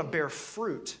 I want to bear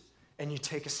fruit, and you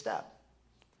take a step.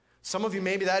 Some of you,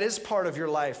 maybe that is part of your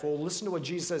life. Well, listen to what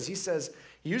Jesus says.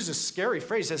 He uses a scary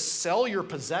phrase. He says, sell your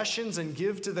possessions and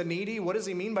give to the needy. What does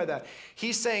he mean by that?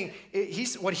 He's saying,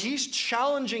 what he's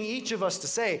challenging each of us to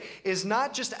say is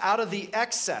not just out of the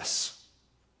excess.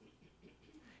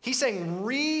 He's saying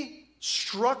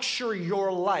restructure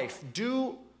your life.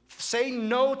 Say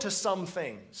no to some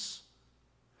things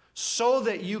so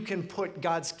that you can put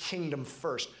God's kingdom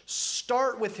first.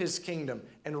 Start with his kingdom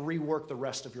and rework the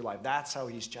rest of your life. That's how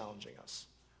he's challenging us,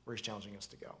 where he's challenging us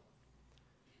to go.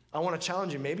 I want to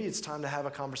challenge you. Maybe it's time to have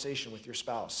a conversation with your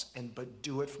spouse, but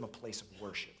do it from a place of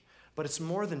worship. But it's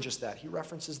more than just that. He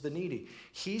references the needy.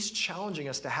 He's challenging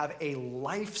us to have a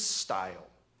lifestyle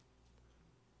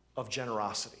of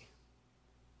generosity.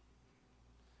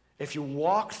 If you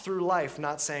walk through life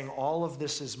not saying all of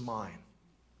this is mine,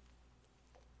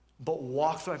 but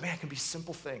walk through it, man, it can be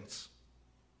simple things.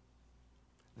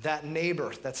 That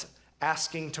neighbor that's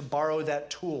asking to borrow that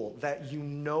tool that you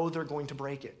know they're going to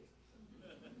break it.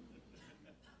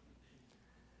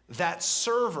 That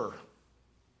server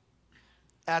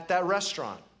at that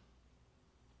restaurant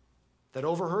that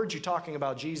overheard you talking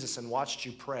about Jesus and watched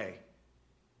you pray.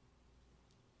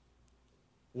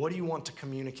 What do you want to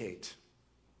communicate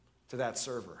to that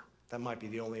server? That might be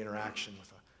the only interaction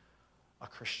with a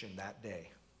Christian that day.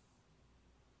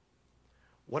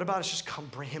 What about it's just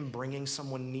him bringing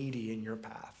someone needy in your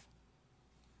path?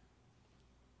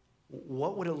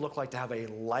 What would it look like to have a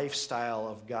lifestyle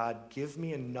of God, give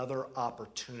me another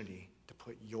opportunity to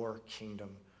put your kingdom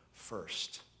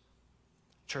first?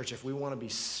 Church, if we want to be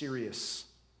serious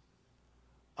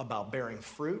about bearing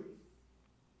fruit,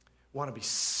 want to be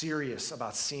serious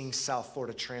about seeing South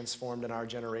Florida transformed in our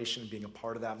generation and being a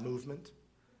part of that movement,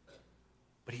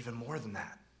 but even more than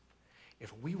that,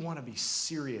 if we want to be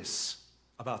serious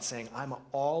about saying, I'm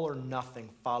all or nothing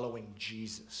following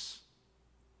Jesus,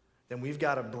 then we've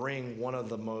got to bring one of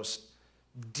the most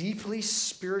deeply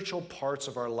spiritual parts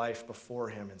of our life before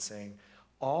him and saying,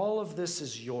 all of this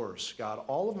is yours, God.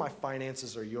 All of my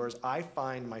finances are yours. I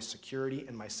find my security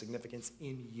and my significance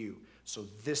in you. So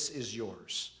this is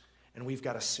yours. And we've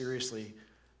got to seriously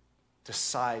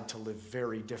decide to live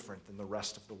very different than the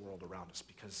rest of the world around us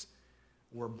because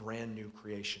we're brand new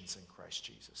creations in Christ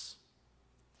Jesus.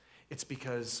 It's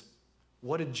because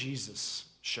what did Jesus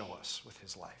show us with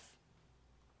his life?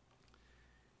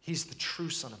 He's the true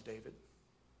son of David.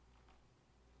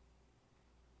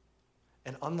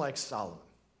 And unlike Solomon,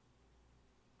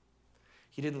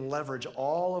 he didn't leverage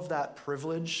all of that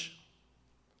privilege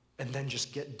and then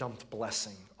just get dumped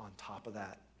blessing on top of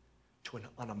that to an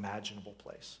unimaginable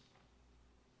place.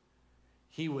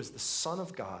 He was the Son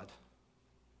of God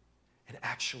and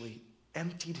actually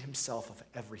emptied himself of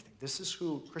everything. This is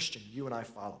who, Christian, you and I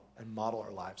follow and model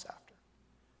our lives after.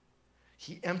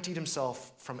 He emptied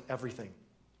himself from everything.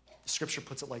 The scripture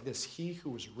puts it like this: he who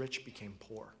was rich became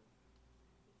poor.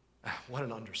 What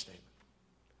an understatement.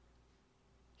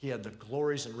 He had the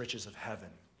glories and riches of heaven,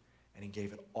 and he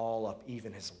gave it all up,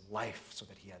 even his life, so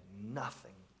that he had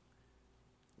nothing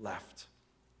left.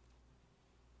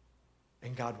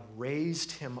 And God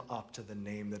raised him up to the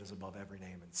name that is above every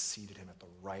name and seated him at the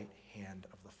right hand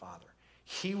of the Father.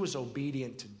 He was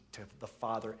obedient to the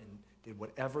Father and did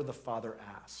whatever the Father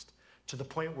asked, to the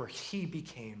point where he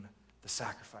became the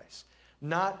sacrifice.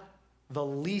 Not the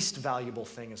least valuable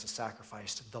thing as a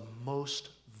sacrifice, the most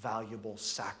valuable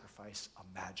sacrifice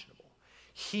imaginable.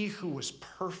 He who was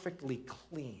perfectly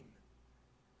clean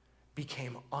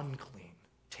became unclean,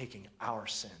 taking our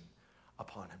sin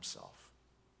upon himself.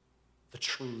 The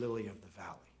true lily of the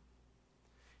valley.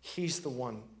 He's the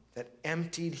one that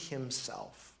emptied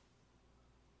himself,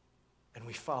 and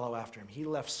we follow after him. He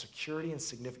left security and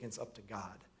significance up to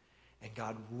God, and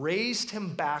God raised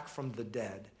him back from the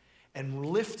dead and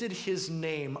lifted his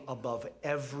name above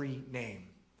every name.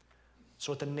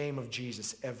 So at the name of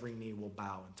Jesus, every knee will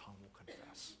bow and tongue will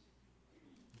confess.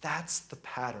 That's the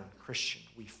pattern, Christian,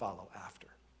 we follow after.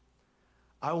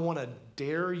 I want to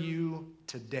dare you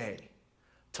today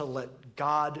to let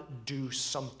God do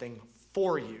something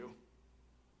for you.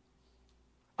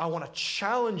 I want to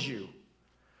challenge you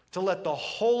to let the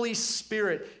Holy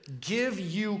Spirit give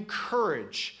you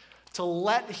courage to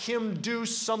let him do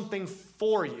something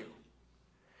for you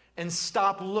and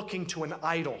stop looking to an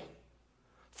idol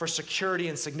for security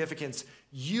and significance.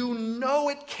 You know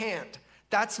it can't.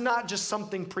 That's not just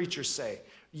something preachers say.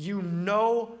 You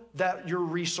know that your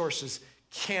resources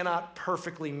cannot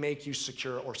perfectly make you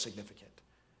secure or significant.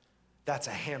 That's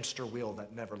a hamster wheel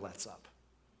that never lets up.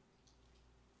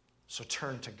 So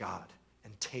turn to God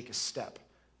and take a step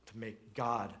to make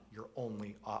God your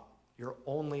only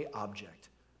object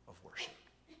of worship.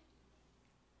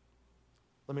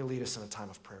 Let me lead us in a time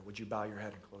of prayer. Would you bow your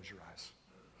head and close your eyes?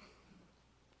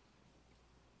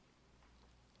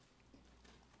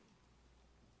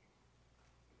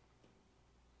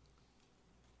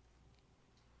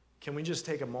 Can we just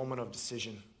take a moment of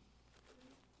decision?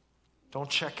 Don't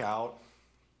check out.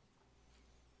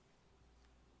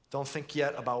 Don't think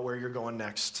yet about where you're going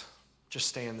next. Just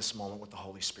stay in this moment with the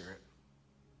Holy Spirit.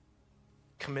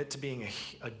 Commit to being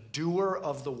a doer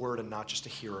of the word and not just a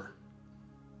hearer.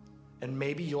 And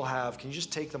maybe can you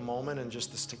just take the moment and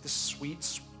just take this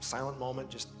sweet, silent moment,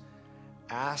 just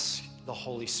ask the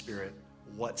Holy Spirit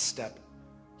what step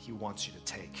he wants you to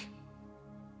take.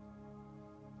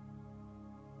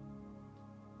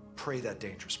 Pray that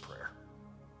dangerous prayer.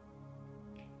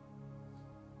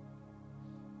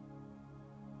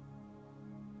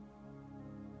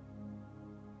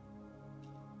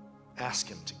 Ask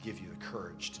him to give you the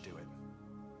courage to do it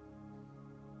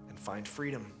and find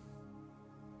freedom.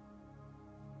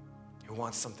 He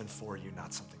wants something for you,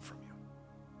 not something from you.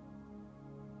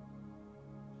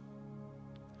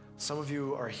 Some of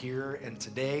you are here, and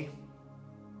today,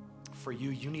 for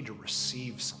you, you need to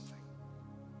receive something.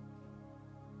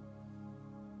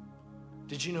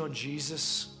 Did you know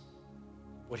Jesus,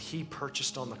 what he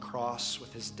purchased on the cross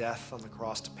with his death on the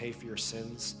cross to pay for your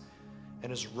sins and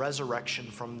his resurrection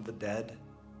from the dead,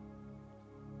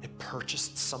 it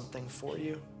purchased something for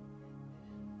you?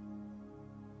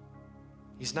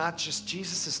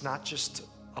 Jesus is not just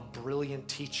a brilliant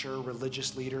teacher,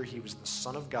 religious leader. He was the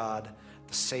Son of God,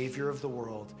 the Savior of the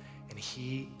world, and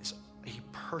he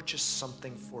purchased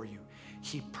something for you.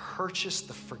 He purchased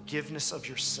the forgiveness of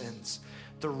your sins,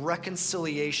 the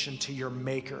reconciliation to your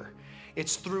Maker.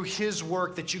 It's through his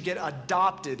work that you get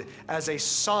adopted as a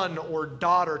son or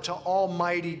daughter to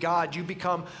Almighty God. You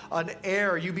become an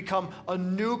heir. You become a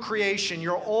new creation.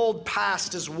 Your old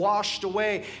past is washed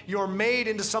away. You're made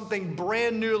into something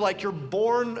brand new, like you're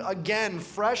born again,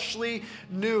 freshly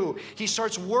new. He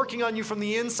starts working on you from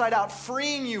the inside out,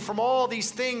 freeing you from all these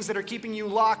things that are keeping you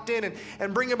locked in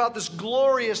and bring about this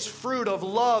glorious fruit of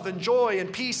love and joy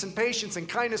and peace and patience and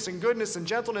kindness and goodness and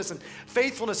gentleness and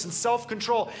faithfulness and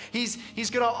self-control.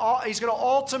 He's going to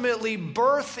ultimately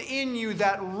birth in you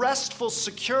that restful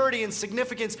security and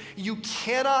significance you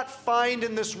cannot find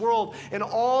in this world in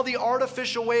all the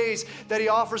artificial ways that he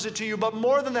offers it to you. But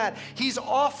more than that, he's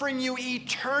offering you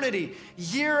eternity,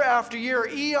 year after year,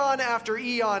 eon after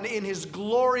eon, in his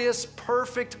glorious,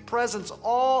 perfect presence,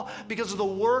 all because of the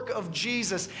work of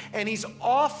Jesus. And he's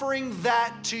offering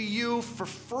that to you for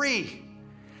free.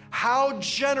 How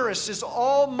generous is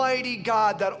Almighty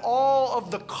God that all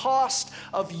of the cost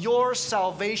of your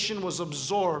salvation was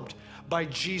absorbed by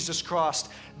Jesus Christ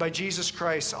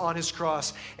on his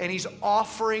cross. And he's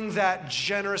offering that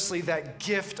generously, that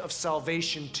gift of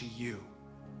salvation to you.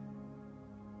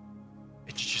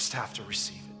 And you just have to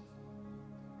receive it.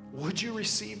 Would you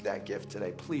receive that gift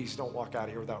today? Please don't walk out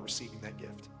of here without receiving that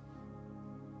gift.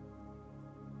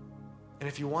 And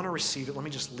if you want to receive it, let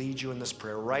me just lead you in this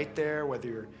prayer right there, whether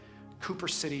you're Cooper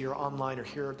City or online or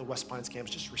here at the West Pines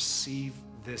campus. Just receive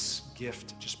this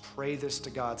gift. Just pray this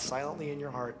to God silently in your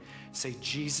heart. Say,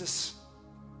 Jesus,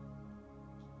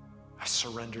 I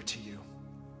surrender to you.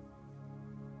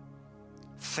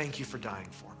 Thank you for dying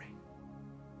for me.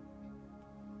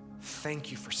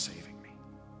 Thank you for saving me.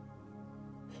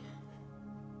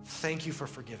 Thank you for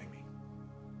forgiving me.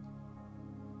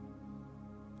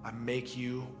 I make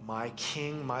you my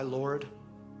King, my Lord.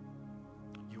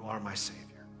 You are my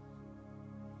Savior.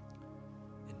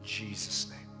 In Jesus'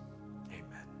 name,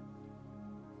 amen.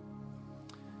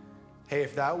 Hey,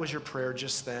 if that was your prayer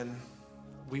just then,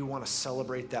 we want to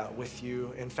celebrate that with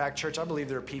you. In fact, church, I believe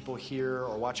there are people here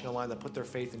or watching online that put their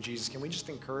faith in Jesus. Can we just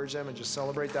encourage them and just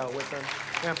celebrate that with them?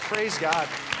 Man, praise God.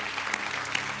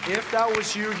 If that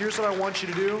was you, here's what I want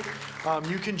you to do.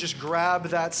 You can just grab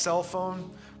that cell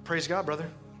phone. Praise God, brother.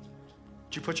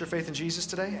 Did you put your faith in Jesus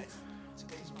today? Yes.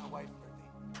 Today's my wife's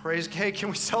birthday. Hey, can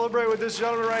we celebrate with this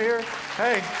gentleman right here?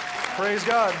 Hey, praise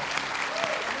God.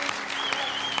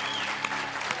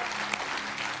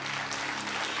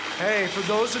 Hey, for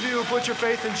those of you who put your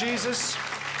faith in Jesus,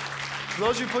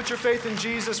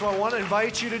 what I want to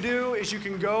invite you to do is you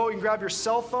can grab your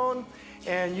cell phone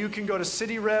and you can go to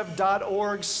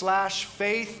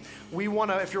cityrev.org/faith.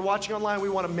 If you're watching online, we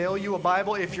want to mail you a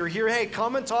Bible. If you're here, hey,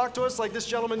 come and talk to us like this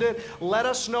gentleman did. Let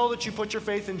us know that you put your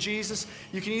faith in Jesus.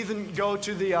 You can even go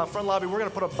to the front lobby. We're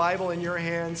going to put a Bible in your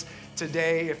hands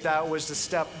today if that was the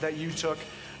step that you took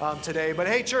today. But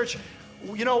hey, church,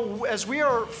 as we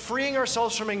are freeing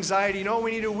ourselves from anxiety, you know what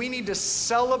we need to do? We need to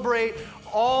celebrate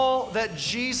all that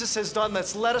Jesus has done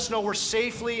that's let us know we're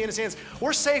safely in his hands.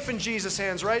 We're safe in Jesus'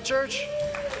 hands, right, church?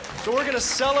 So we're going to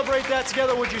celebrate that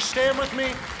together. Would you stand with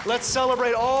me? Let's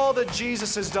celebrate all that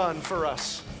Jesus has done for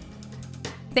us.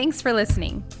 Thanks for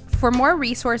listening. For more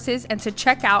resources and to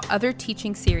check out other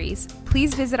teaching series,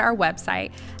 please visit our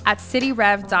website at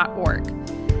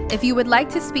cityrev.org. If you would like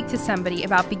to speak to somebody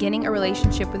about beginning a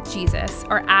relationship with Jesus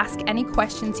or ask any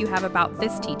questions you have about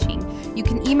this teaching, you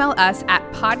can email us at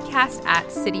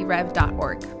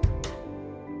podcast@cityrev.org.